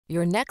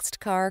Your next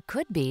car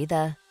could be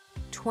the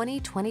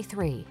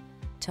 2023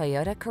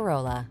 Toyota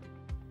Corolla.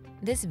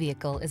 This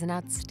vehicle is an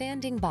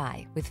outstanding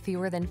buy with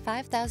fewer than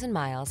 5,000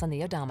 miles on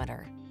the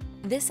odometer.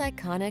 This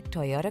iconic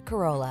Toyota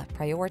Corolla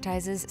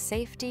prioritizes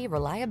safety,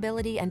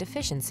 reliability, and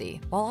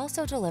efficiency while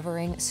also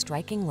delivering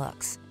striking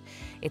looks.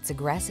 Its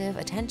aggressive,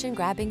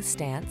 attention-grabbing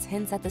stance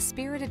hints at the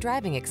spirited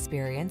driving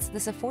experience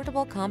this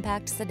affordable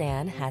compact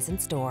sedan has in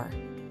store.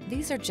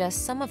 These are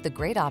just some of the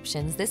great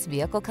options this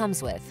vehicle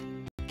comes with: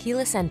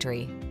 keyless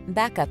entry,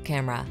 backup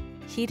camera,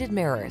 heated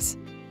mirrors,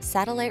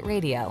 satellite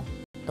radio,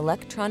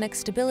 electronic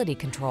stability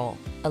control,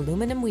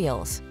 aluminum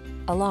wheels,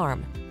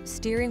 alarm,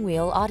 steering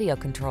wheel audio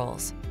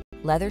controls,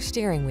 leather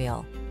steering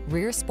wheel,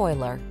 rear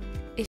spoiler,